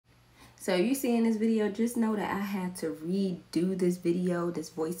So you see in this video, just know that I had to redo this video, this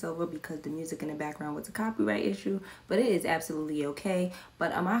voiceover, because the music in the background was a copyright issue, but it is absolutely okay.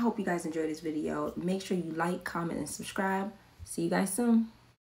 But I hope you guys enjoyed this video. Make sure you like, comment, and subscribe. See you guys soon.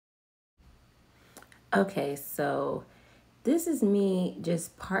 Okay, so this is me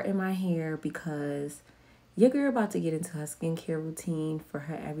just parting my hair because your girl about to get into her skincare routine for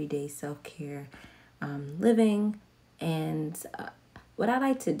her everyday self-care living. And what I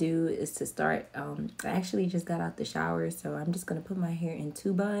like to do is to start, I actually just got out the shower, so I'm just going to put my hair in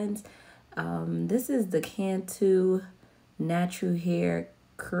 2 buns. This is the Cantu Natural Hair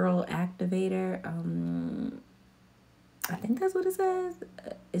Curl Activator. I think that's what it says.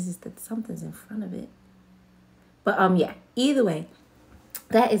 It's just that something's in front of it. But yeah, either way,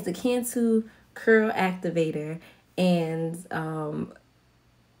 that is the Cantu Curl Activator. And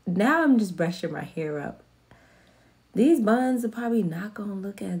now I'm just brushing my hair up. These buns are probably not gonna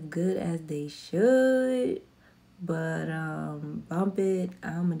look as good as they should, but bump it.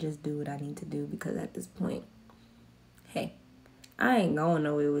 I'ma just do what I need to do because at this point, hey, I ain't going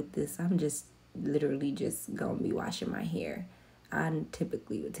nowhere with this. I'm just literally just gonna be washing my hair. I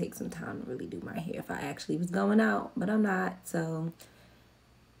typically would take some time to really do my hair if I actually was going out, but I'm not. So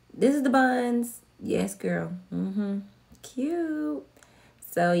this is the buns. Yes, girl. Cute.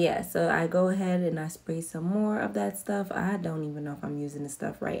 So yeah, so I go ahead and I spray some more of that stuff. I don't even know if I'm using the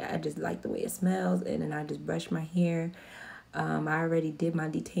stuff right. I just like the way it smells, and then I just brush my hair. I already did my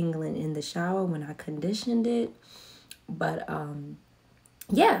detangling in the shower when I conditioned it. But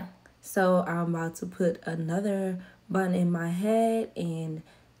yeah, so I'm about to put another bun in my head, and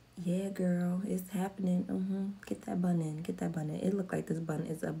yeah, girl, it's happening. Get that bun in, get that bun in. It looked like this bun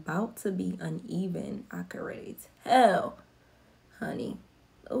is about to be uneven. I could already tell, honey.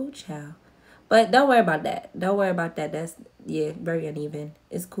 Oh, child. But don't worry about that. Don't worry about that. That's, yeah, very uneven.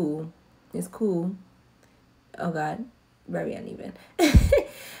 It's cool. It's cool. Oh, God. Very uneven.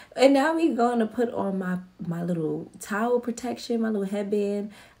 And now we going to put on my little towel protection, my little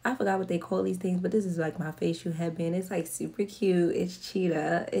headband. I forgot what they call these things, but this is like my facial headband. It's like super cute. It's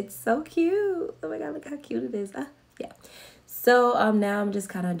cheetah. It's so cute. Oh, my God. Look how cute it is. Yeah. So now I'm just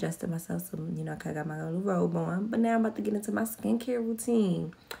kind of adjusting myself. So, you know, I got my little robe on. But now I'm about to get into my skincare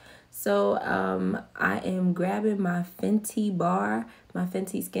routine. So I am grabbing my Fenty bar, my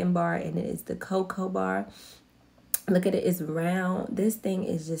Fenty skin bar, and it is the Cocoa bar. Look at it. It's round. This thing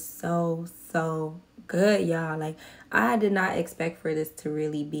is just so good, y'all. Like, I did not expect for this to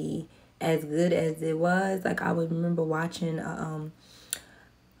really be as good as it was. Like, I would remember watching a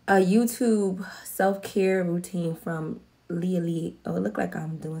YouTube self-care routine from Lee. Oh, it looked like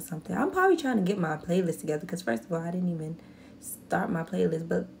I'm doing something. I'm probably trying to get my playlist together because first of all, I didn't even start my playlist.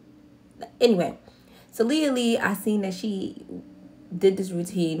 But anyway, so Lee, I seen that she did this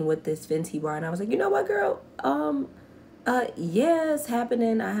routine with this Fenty bar, and I was like, you know what, girl? Yeah, it's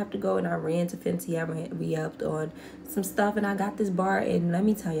happening. I have to go, and I ran to Fenty. I re-upped on some stuff, and I got this bar, and let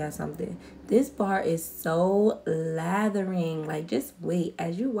me tell y'all something. This bar is so lathering. Like, just wait.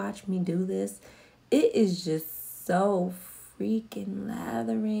 As you watch me do this, it is just so freaking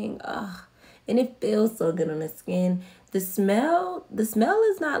lathering. Ugh. And it feels so good on the skin. The smell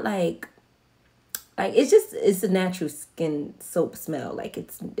is not like it's a natural skin soap smell. Like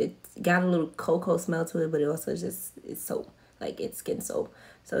it's got a little cocoa smell to it, but it also just it's soap. Like it's skin soap.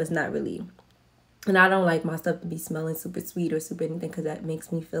 So it's not really, and I don't like my stuff to be smelling super sweet or super anything because that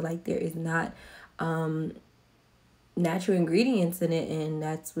makes me feel like there is not natural ingredients in it, and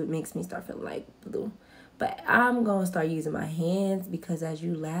that's what makes me start feeling like blue. But I'm gonna start using my hands because as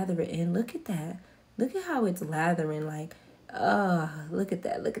you lather it in, look at that. Look at how it's lathering. Like, look at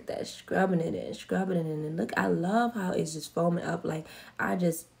that. Look at that. Scrubbing it in, scrubbing it in. And look, I love how it's just foaming up. Like,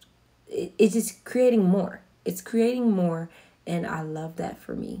 it's just creating more. It's creating more. And I love that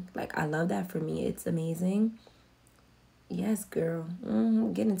for me. Like, I love that for me. It's amazing. Yes, girl.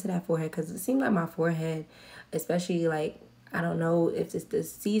 Get into that forehead because it seemed like my forehead, especially like, I don't know if it's the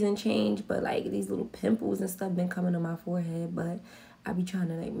season change, but like these little pimples and stuff been coming on my forehead. But I be trying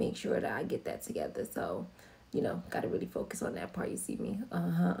to like make sure that I get that together. So, you know, got to really focus on that part. You see me?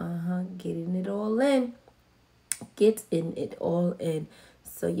 Getting it all in. Get in it all in.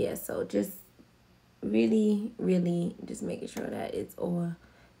 So, yeah. So, just really, really just making sure that it's all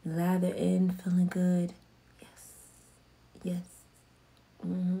lathered in, feeling good. Yes. Yes.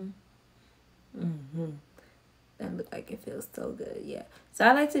 That look like it feels so good. Yeah. So,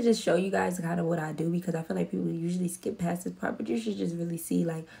 I like to just show you guys kind of what I do because I feel like people usually skip past this part. But you should just really see,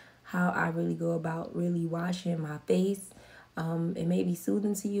 like, how I really go about really washing my face. It may be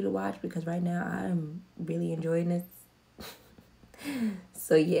soothing to you to watch because right now I'm really enjoying this.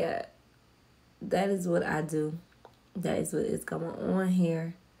 So yeah, that is what I do. That is what is going on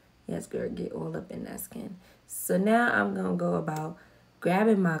here. Yes, girl, get all up in that skin. So now I'm going to go about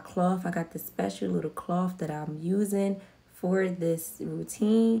grabbing my cloth. I got this special little cloth that I'm using for this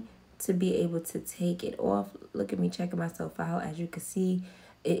routine to be able to take it off. Look at me checking myself out. As you can see,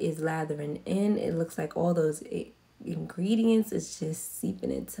 it is lathering in. It looks like all those ingredients is just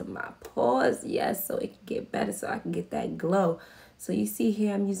seeping into my pores. Yes, so it can get better, so I can get that glow. So you see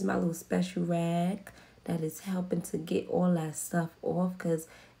here, I'm using my little special rag that is helping to get all that stuff off, because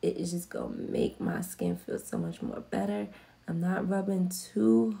it is just gonna make my skin feel so much more better. I'm not rubbing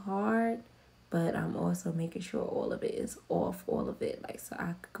too hard, but I'm also making sure all of it is off, all of it, like, so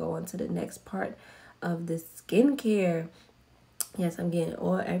I could go on to the next part of the skincare. Yes, I'm getting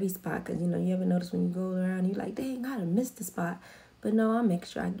every spot, because, you know, you ever notice when you go around, you like, dang, I done missed the spot. But no, I make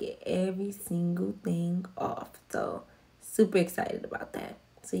sure I get every single thing off. So, super excited about that.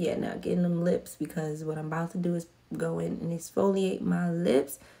 So, yeah, now getting them lips, because what I'm about to do is go in and exfoliate my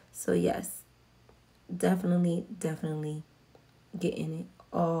lips. So, yes, definitely getting it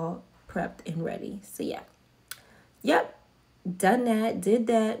all prepped and ready. So, yeah. Yep. Done that, did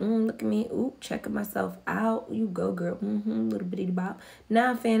that. Look at me. Ooh, checking myself out. You go, girl. Little bitty bop. Now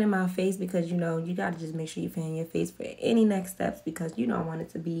I'm fanning my face, because, you know, you got to just make sure you fan your face for any next steps, because you don't want it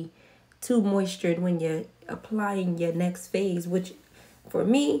to be too moistured when you're applying your next phase, which for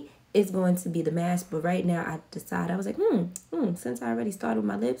me is going to be the mask. But right now I decided, I was like, since I already started with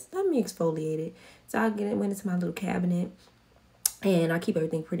my lips, let me exfoliate it. So I went into my little cabinet, and I keep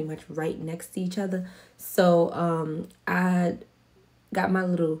everything pretty much right next to each other. So I got my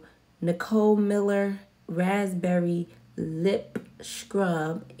little Nicole Miller raspberry lip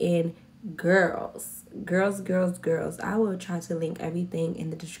scrub. And girls, I will try to link everything in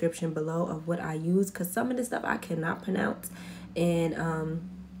the description below of what I use, because some of the stuff I cannot pronounce. And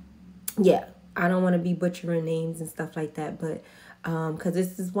yeah, I don't want to be butchering names and stuff like that, but because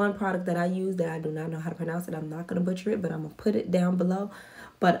this is one product that I use that I do not know how to pronounce it. I'm not going to butcher it, but I'm going to put it down below.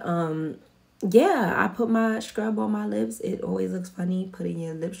 But yeah, I put my scrub on my lips. It always looks funny putting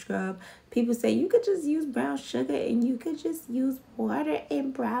your lip scrub. People say you could just use brown sugar, and you could just use water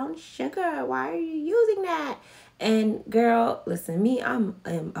and brown sugar. Why are you using that? And girl, listen, me, I'm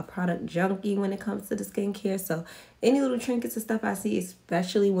a product junkie when it comes to the skincare. So any little trinkets and stuff I see,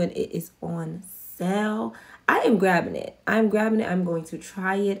 especially when it is on sale, I am grabbing it. I'm grabbing it. I'm going to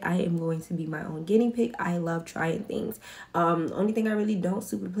try it. I am going to be my own guinea pig. I love trying things. Only thing I really don't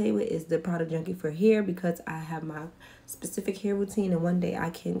super play with is the product junkie for hair, because I have my specific hair routine, and one day I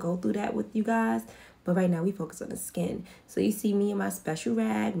can go through that with you guys. But right now we focus on the skin. So you see me in my special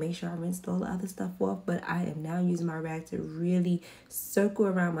rag. Make sure I rinsed all the other stuff off. But I am now using my rag to really circle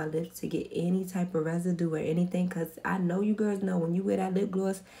around my lips to get any type of residue or anything. Because I know you girls know when you wear that lip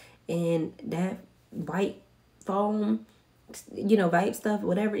gloss and that white foam, you know, white stuff,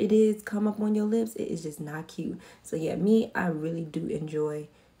 whatever it is, come up on your lips, it is just not cute. So yeah, me, I really do enjoy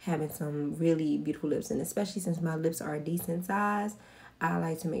having some really beautiful lips. And especially since my lips are a decent size, I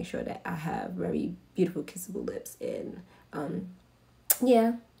like to make sure that I have very beautiful kissable lips. And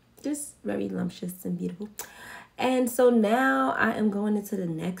yeah, just very lumptious and beautiful. And so now I am going into the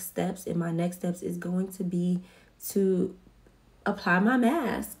next steps, and my next steps is going to be to apply my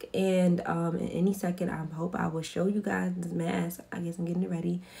mask. And in any second I hope I will show you guys this mask. I guess I'm getting it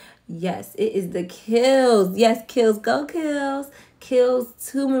ready. Yes, it is the Kiehl's. Yes, Kiehl's, go Kiehl's. Kiehl's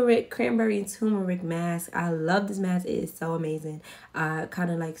Tumeric, Crandberry and Tumeric mask. I love this mask. It is so amazing. I kind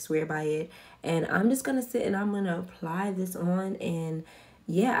of like swear by it. And I'm just gonna sit and I'm gonna apply this on. And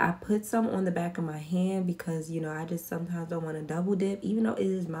yeah, I put some on the back of my hand, because, you know, I just sometimes don't want to double dip, even though it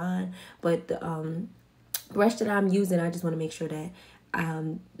is mine. But the brush that I'm using, I just want to make sure that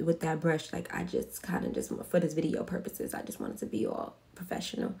with that brush, like, I just kind of just, for this video purposes, I just want it to be all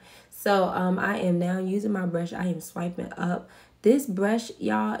professional. So I am now using my brush. I am swiping up. This brush,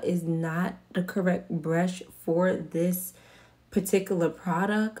 y'all, is not the correct brush for this particular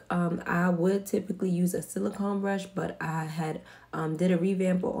product. I would typically use a silicone brush, but I had did a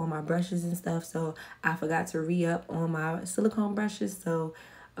revamp on my brushes and stuff, so I forgot to re-up on my silicone brushes. So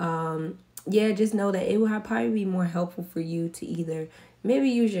yeah, just know that it will probably be more helpful for you to either maybe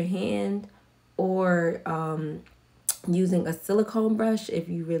use your hand or using a silicone brush if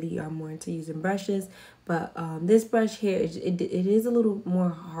you really are more into using brushes. But this brush here, it is a little more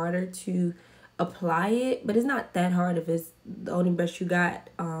harder to apply it, but it's not that hard. If it's the only brush you got,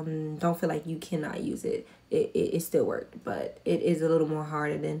 don't feel like you cannot use it. It still worked, but it is a little more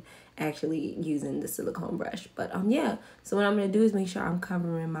harder than actually using the silicone brush. But yeah, so what I'm gonna do is make sure I'm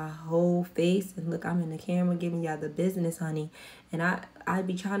covering my whole face. And look, I'm in the camera giving y'all the business, honey, and I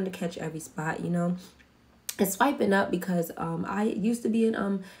be trying to catch every spot, you know. It's swiping up because I used to be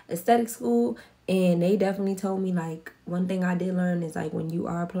in aesthetic school, and they definitely told me, like, one thing I did learn is, like, when you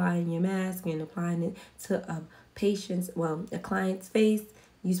are applying your mask and applying it to a patient's, well, a client's face,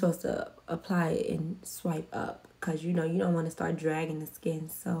 you're supposed to apply it and swipe up, because you know you don't want to start dragging the skin.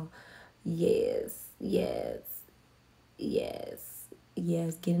 So yes,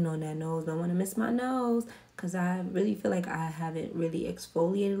 getting on that nose. Don't want to miss my nose, because I really feel like I haven't really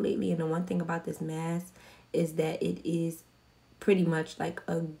exfoliated lately. And the one thing about this mask is that it is pretty much like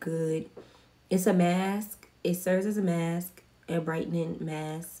a good, it's a mask. It serves as a mask, a brightening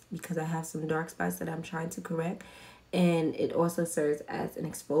mask, because I have some dark spots that I'm trying to correct. And it also serves as an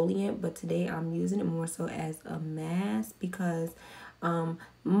exfoliant, but today I'm using it more so as a mask, because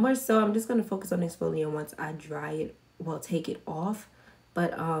more so I'm just going to focus on exfoliant once I dry it, well, take it off,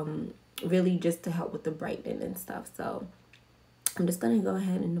 but really just to help with the brightening and stuff. So I'm just going to go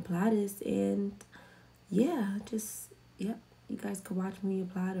ahead and apply this, and yeah, just, yep, you guys can watch me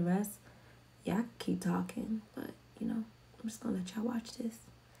apply the rest. Yeah, I can keep talking, but you know, I'm just gonna let y'all watch this,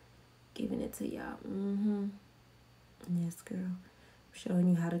 giving it to y'all. Yes, girl, I'm showing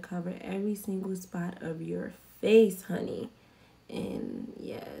you how to cover every single spot of your face, honey. And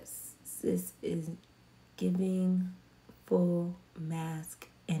yes, this is giving full mask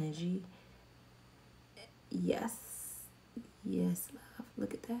energy. Yes, love,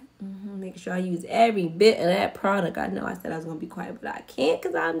 look at that. Make sure I use every bit of that product. I know I said I was gonna be quiet, but I can't,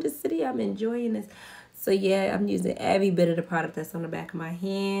 because I'm just sitting here, I'm enjoying this. So yeah, I'm using every bit of the product that's on the back of my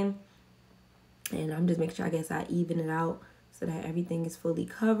hand, and I'm just making sure, I guess, I even it out so that everything is fully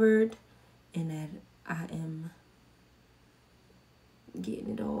covered, and that I am getting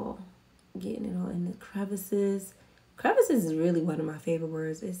it all in the crevices. Crevices is really one of my favorite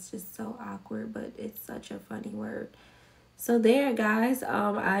words. It's just so awkward, but it's such a funny word. So there, guys,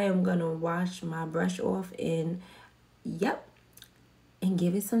 I am gonna wash my brush off, and yep, and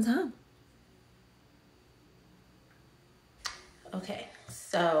give it some time. Okay,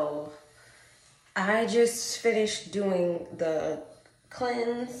 so I just finished doing the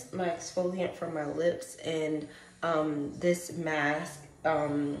cleanse, my exfoliant for my lips, and this mask,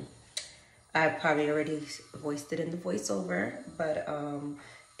 I probably already voiced it in the voiceover, but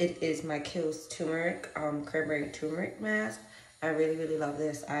it is my Kiehl's Tumeric, Crandberry Tumeric mask. I really love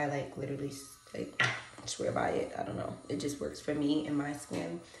this. I like literally like swear by it. I don't know. It just works for me and my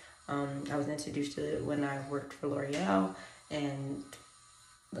skin. I was introduced to it when I worked for L'Oreal, and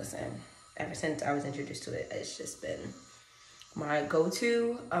listen, ever since I was introduced to it, it's just been my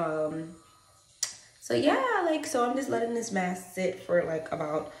go-to. So yeah, like, so I'm just letting this mask sit for like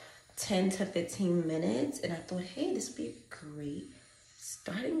about 10 to 15 minutes, and I thought, hey, this would be a great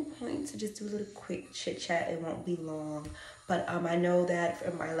starting point to just do a little quick chit chat. It won't be long, but I know that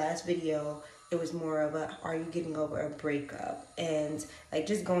from my last video, it was more of a, are you getting over a breakup, and like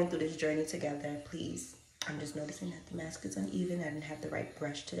just going through this journey together. Please, I'm just noticing that the mask is uneven. I didn't have the right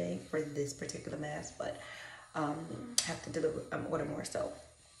brush today for this particular mask, but have to deliver order more, so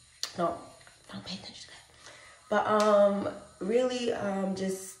don't pay attention to that. But really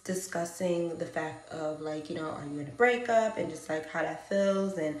just discussing the fact of, like, you know, are you in a breakup, and just like how that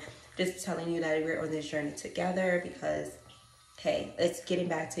feels, and just telling you that we're on this journey together, because hey, it's getting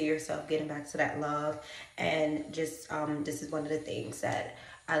back to yourself, getting back to that love. And just this is one of the things that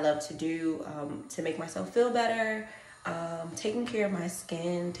I love to do to make myself feel better, taking care of my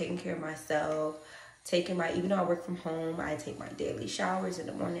skin, taking care of myself, taking my, even though I work from home, I take my daily showers in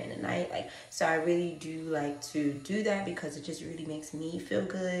the morning and at night. Like, so I really do like to do that, because it just really makes me feel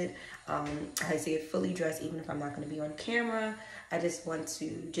good. I say it fully dressed, even if I'm not going to be on camera. I just want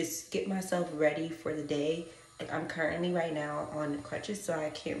to just get myself ready for the day. Like, I'm currently right now on crutches, so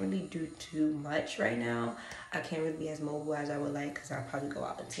I can't really do too much right now. I can't really be as mobile as I would like, because I'll probably go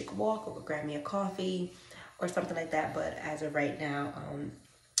out and take a walk, or grab me a coffee or something like that. But as of right now,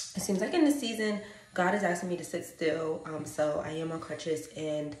 it seems like in this season, God is asking me to sit still. So I am on crutches,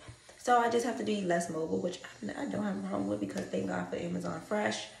 and so I just have to be less mobile, which I don't have a problem with, because thank God for Amazon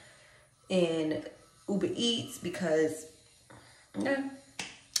Fresh and Uber Eats, because yeah,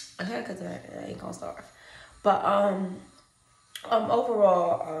 okay, because I ain't gonna starve. But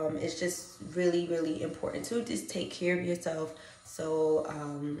overall, it's just really important to just take care of yourself. So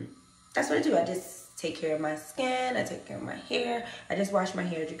that's what I do. I just take care of my skin, I take care of my hair. I just washed my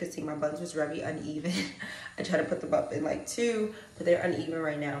hair. As you can see, my buns was very uneven. I try to put them up in like 2, but they're uneven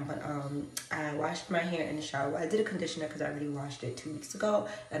right now. But I washed my hair in the shower. I did a conditioner because I already washed it 2 weeks ago,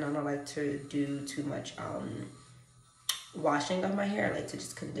 and I don't like to do too much washing of my hair. I like to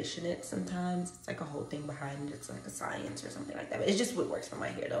just condition it sometimes. It's like a whole thing behind it. It's like a science or something like that, but it's just what works for my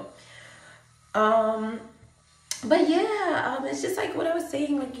hair though. But yeah, it's just like what I was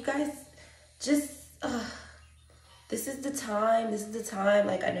saying, like, you guys just this is the time.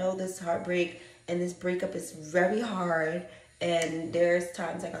 Like, I know this heartbreak and this breakup is very hard, and there's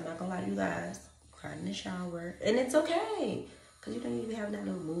times, like, I'm not gonna lie to you guys, crying in the shower, and it's okay, because you don't need to be having that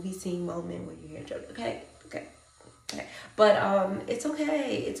little movie scene moment where you hear joke. Okay. But it's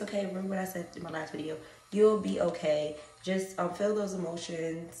okay. Remember what I said in my last video. You'll be okay. Just feel those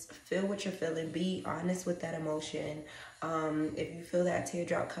emotions. Feel what you're feeling. Be honest with that emotion. If you feel that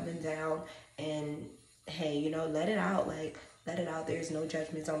teardrop coming down, and hey, you know, let it out. Like, let it out. There's no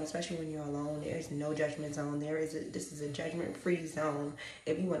judgment zone, especially when you're alone. There's no judgment zone. This is a judgment-free zone.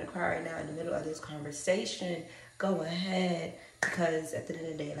 If you want to cry right now in the middle of this conversation, go ahead, because at the end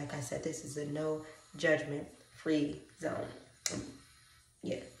of the day, like I said, this is a no judgment free zone.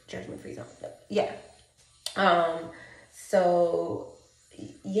 Yeah, judgment-free zone. Yeah. So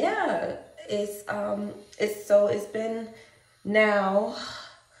yeah, it's been now,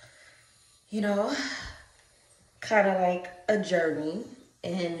 you know, kind of like a journey,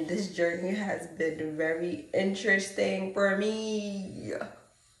 and this journey has been very interesting for me.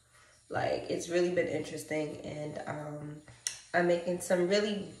 Like, it's really been interesting, and I'm making some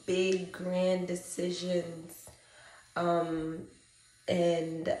really big, grand decisions.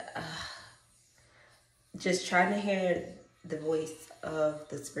 And just trying to hear the voice of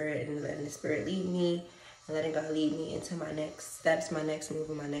the spirit, and letting the spirit lead me, and letting God lead me into my next steps, my next move,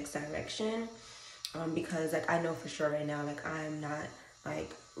 and my next direction. Because, like, I know for sure right now, like, I'm not,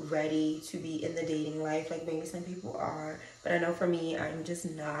 like, ready to be in the dating life like maybe some people are, but I know for me, I'm just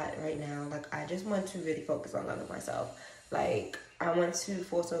not right now. Like, I just want to really focus on loving myself. Like, I want to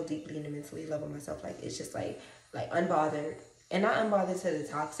fall so deeply into mentally loving myself. Like, it's just like unbothered, and not unbothered to the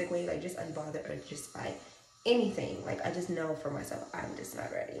toxic way, like just unbothered or just by anything. Like, I just know for myself, I'm just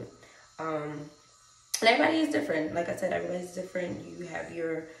not ready. And everybody is different. Like I said, everybody's different. You have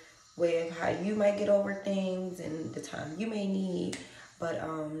your way of how you might get over things and the time you may need, but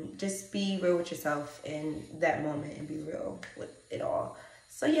just be real with yourself in that moment and be real with it all.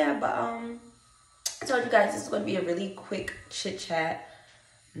 So yeah, but I told you guys this is going to be a really quick chit chat.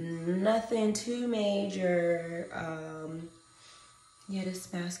 Nothing too major. Yeah,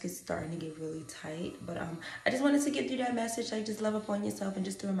 this mask is starting to get really tight, but I just wanted to give you that message, like, just love up on yourself, and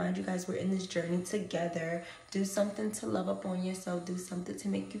just to remind you guys, we're in this journey together. Do something to love up on yourself. Do something to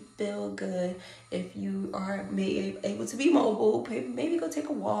make you feel good. If you are able to be mobile, maybe go take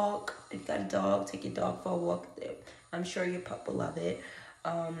a walk. If you got a dog, take your dog for a walk. I'm sure your pup will love it.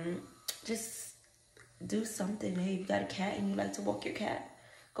 Just do something. Hey, if you got a cat and you like to walk your cat,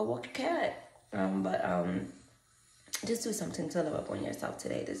 go walk your cat. Just do something to love up on yourself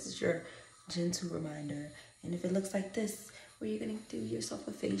today. This is your gentle reminder. And if it looks like this, where you're going to do yourself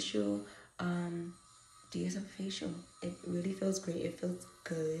a facial, do yourself a facial. It really feels great. It feels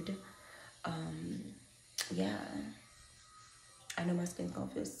good. Yeah. I know my skin's going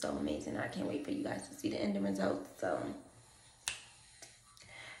to feel so amazing. I can't wait for you guys to see the end results. So,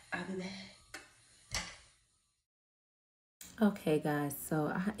 I'll be back. Okay, guys.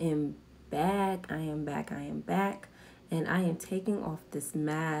 So, I am back. And I am taking off this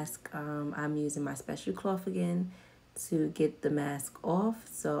mask. I'm using my special cloth again to get the mask off.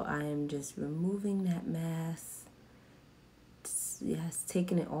 So I am just removing that mask. Yes,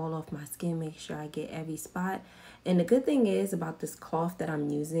 taking it all off my skin, make sure I get every spot. And the good thing is about this cloth that I'm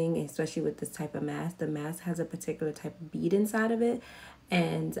using, especially with this type of mask, the mask has a particular type of bead inside of it.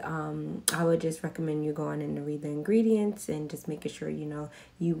 And I would just recommend you going in to read the ingredients and just making sure, you know,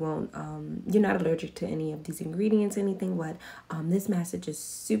 you won't, you're not allergic to any of these ingredients, anything. But this mask is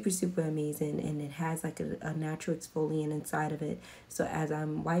just super, super amazing. And it has like a natural exfoliant inside of it. So as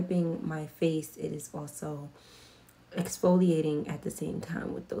I'm wiping my face, it is also exfoliating at the same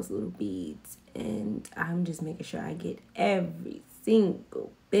time with those little beads. And I'm just making sure I get every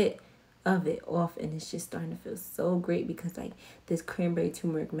single bit of it off, and it's just starting to feel so great because like this cranberry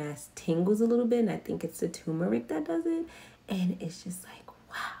turmeric mask tingles a little bit, and I think it's the turmeric that does it, and it's just like,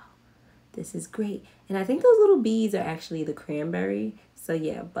 wow, this is great. And I think those little beads are actually the cranberry. So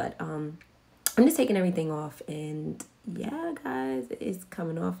yeah, but I'm just taking everything off, and yeah guys, it's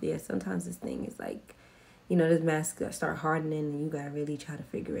coming off. Yeah, sometimes this thing is like, you know, this mask start hardening and you gotta really try to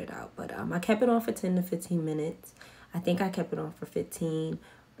figure it out. But I kept it on for 10 to 15 minutes. I think I kept it on for 15.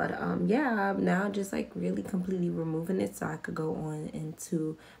 But yeah, I'm now just like really completely removing it so I could go on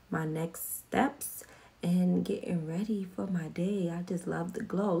into my next steps and getting ready for my day. I just love the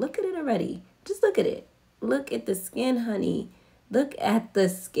glow. Look at it already. Just look at it. Look at the skin, honey. Look at the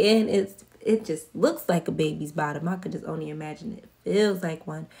skin. It just looks like a baby's bottom. I could just only imagine it feels like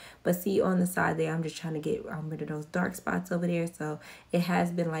one. But see on the side there, I'm just trying to get rid of those dark spots over there. So it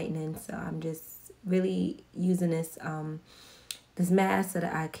has been lightening. So I'm just really using this this mask so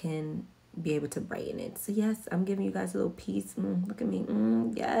that I can be able to brighten it. So yes, I'm giving you guys a little piece. Look at me.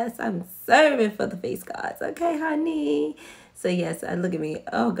 Yes, I'm serving for the face gods. Okay, honey. So yes, look at me.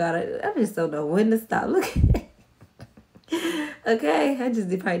 Oh God, I just don't know when to stop. Look at it. Okay, I just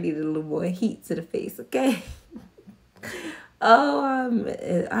probably needed a little more heat to the face. Okay. Oh,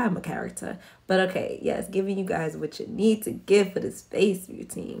 I'm a character. But okay, yes, giving you guys what you need to give for this face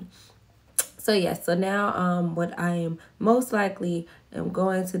routine. So yes, so now what I am most likely am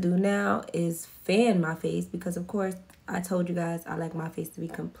going to do now is fan my face, because of course I told you guys I like my face to be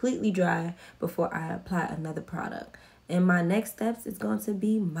completely dry before I apply another product. And my next steps is going to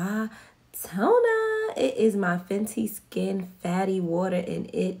be my toner. It is my Fenty Skin Fatty Water, and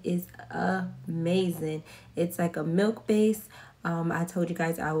it is amazing. It's like a milk base. I told you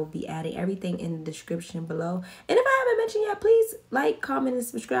guys I will be adding everything in the description below. And if I haven't mentioned yet, please like, comment, and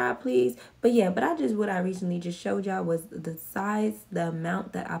subscribe, please. But yeah, what I recently just showed y'all was the size, the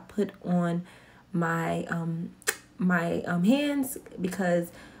amount that I put on my hands,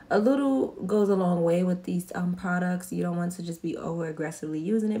 because a little goes a long way with these products. You don't want to just be over aggressively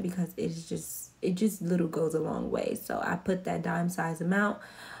using it, because it just little goes a long way. So I put that dime size amount,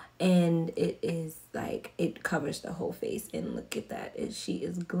 and it is like, it covers the whole face. And look at that, she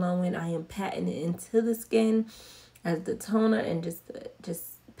is glowing. I am patting it into the skin as the toner, and just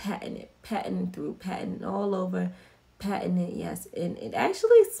patting it, patting all over, patting it. Yes, and it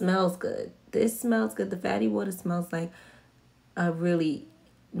actually smells good. This smells good. The fatty water smells like a really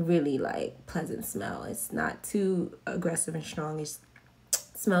like pleasant smell. It's not too aggressive and strong. It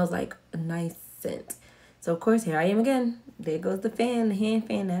smells like a nice scent. So of course, here I am again. There goes the fan, the hand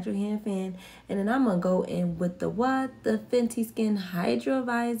fan, natural hand fan. And then I'm gonna go in with the Fenty Skin Hydra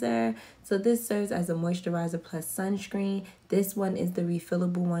Vizor. So this serves as a moisturizer plus sunscreen. This one is the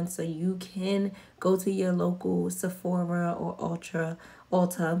refillable one, so you can go to your local Sephora or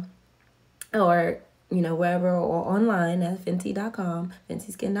Ulta, or you know, wherever, or online at Fenty.com,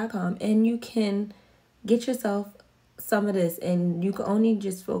 Fentyskin.com, and you can get yourself some of this. And you can only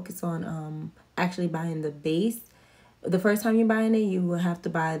just focus on actually buying the base. The first time you're buying it, you will have to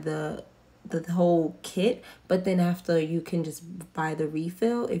buy the whole kit, but then after, you can just buy the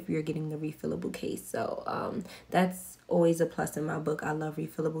refill if you're getting the refillable case. So that's always a plus in my book. I love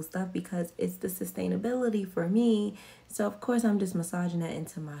refillable stuff because it's the sustainability for me. So of course, I'm just massaging that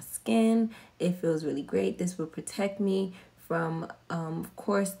into my skin. It feels really great. This will protect me from of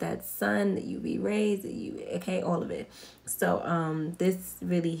course that sun, the UV rays, okay, all of it. So this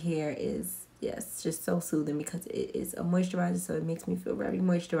really here is, yes, just so soothing, because it is a moisturizer, so it makes me feel very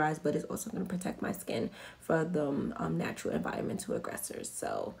moisturized, but it's also going to protect my skin for the natural environmental aggressors.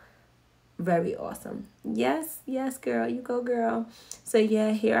 So very awesome. Yes, girl, you go, girl. So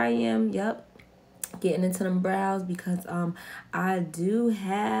yeah, here I am. Yep, getting into them brows, because I do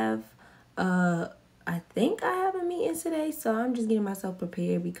have I think I have a meeting today, so I'm just getting myself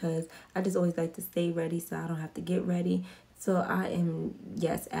prepared, because I just always like to stay ready so I don't have to get ready. So I am,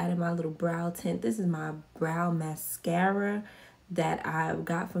 yes, adding my little brow tint. This is my brow mascara that I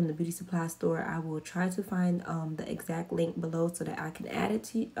got from the beauty supply store. I will try to find the exact link below so that I can add it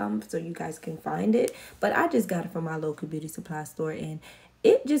to so you guys can find it. But I just got it from my local beauty supply store, and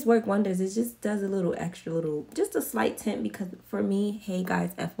it just worked wonders. It just does a little extra, just a slight tint, because for me, hey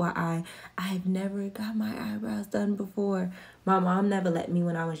guys, FYI, I've never got my eyebrows done before. My mom never let me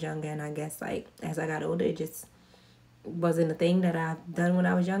when I was younger, and I guess like as I got older, it just wasn't a thing that I've done when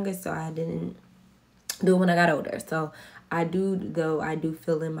I was younger, so I didn't do it when I got older. So I do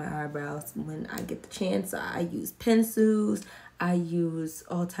fill in my eyebrows when I get the chance. So I use pencils, I use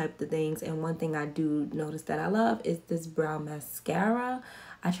all types of things. And one thing I do notice that I love is this brow mascara.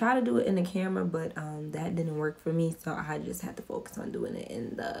 I try to do it in the camera, but that didn't work for me, so I just had to focus on doing it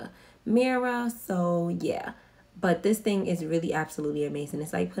in the mirror. So yeah, but this thing is really absolutely amazing.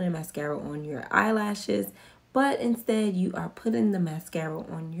 It's like putting mascara on your eyelashes, but instead you are putting the mascara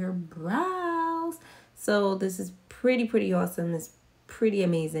on your brows. So this is pretty awesome. It's pretty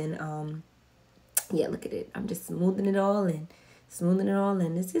amazing. Yeah, look at it. I'm just smoothing it all and smoothing it all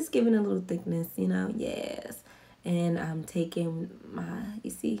in. It's just giving a little thickness, you know. Yes. And I'm taking my, you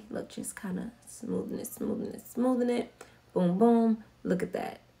see, look, just kind of smoothing it, smoothing it, smoothing it. Boom, boom. Look at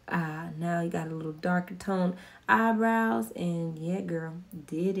that. Now you got a little darker tone eyebrows. And yeah, girl,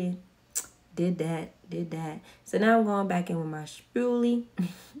 did it. Did that. So now I'm going back in with my spoolie,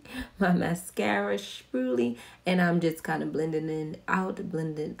 my mascara spoolie, and I'm just kind of blending it out,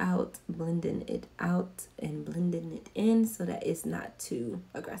 and blending it in so that it's not too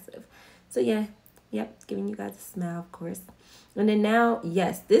aggressive. So yeah, yep, giving you guys a smile, of course. And then now,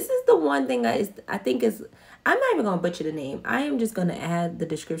 yes, this is the one thing I think is, I'm not even going to butcher the name. I am just going to add the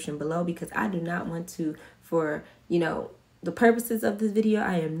description below because I do not want to, for, you know, the purposes of this video,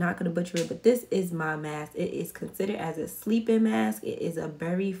 I am not going to butcher it, but this is my mask. It is considered as a sleeping mask. It is a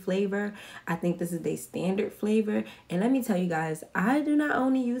berry flavor. I think this is a standard flavor. And let me tell you guys, I do not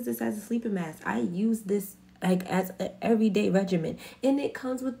only use this as a sleeping mask. I use this like as an everyday regimen, and it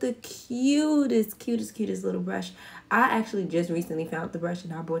comes with the cutest little brush. I actually just recently found the brush,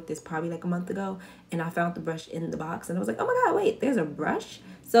 and I bought this probably like a month ago, and I found the brush in the box, and I was like, oh my god, wait, there's a brush.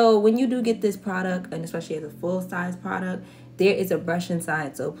 So when you do get this product, and especially as a full size product, there is a brush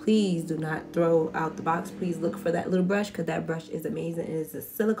inside. So please do not throw out the box. Please look for that little brush, because that brush is amazing. It is a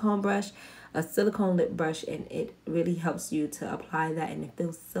silicone brush, a silicone lip brush, and it really helps you to apply that, and it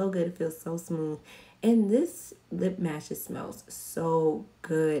feels so good. It feels so smooth. And this lip mask just smells so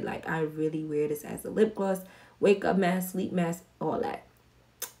good. Like, I really wear this as a lip gloss, wake up mask, sleep mask, all that.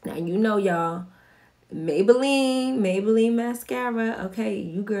 Now, you know, y'all, Mabeline mascara. Okay,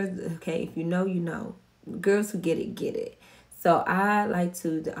 you girls, okay, if you know, you know. Girls who get it, get it. So I like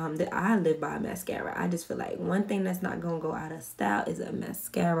to, I live by mascara. I just feel like one thing that's not going to go out of style is a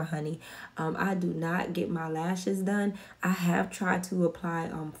mascara, honey. I do not get my lashes done. I have tried to apply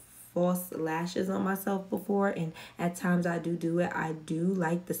false lashes on myself before, and at times I do it. I do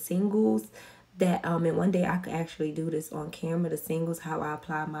like the singles that and one day I could actually do this on camera, the singles, how I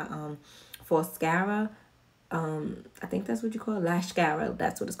apply my mascara. I think that's what you call it, mascara,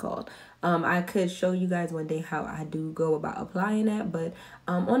 that's what it's called. I could show you guys one day how I do go about applying that, but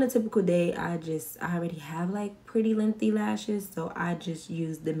on a typical day, I already have like pretty lengthy lashes, so I just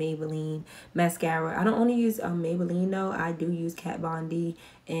use the Mabeline mascara. I don't only use Mabeline though. I do use Kat Von D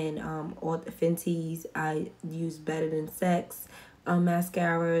and all the Fenty's. I use Better Than Sex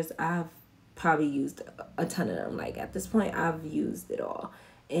mascaras. I've probably used a ton of them. Like, at this point, I've used it all.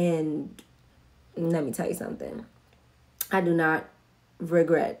 And let me tell you something. I do not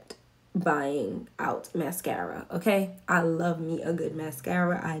regret buying out mascara, okay? I love me a good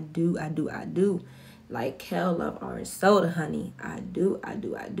mascara. I do. Like, Kiehl love orange soda, honey. I do.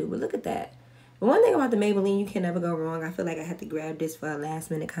 But look at that. But one thing about the Mabeline, you can never go wrong. I feel like I had to grab this for a last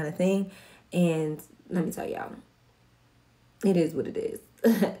minute kind of thing. And let me tell y'all, it is what it is.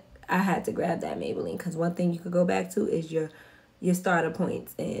 I had to grab that Mabeline because one thing you could go back to is your starter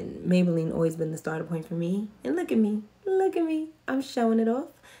points, and Mabeline always been the starter point for me. And look at me, I'm showing it off.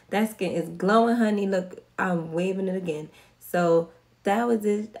 That skin is glowing, honey. Look, I'm waving it again. So that was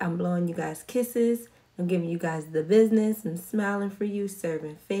it. I'm blowing you guys kisses. I'm giving you guys the business. I'm smiling for you,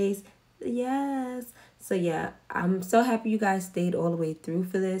 serving face. Yes. So yeah, I'm so happy you guys stayed all the way through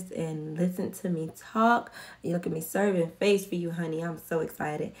for this and listened to me talk. You look at me serving face for you, honey. I'm so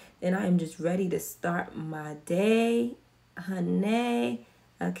excited, and I am just ready to start my day, honey.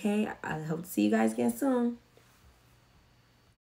 Okay, I hope to see you guys again soon.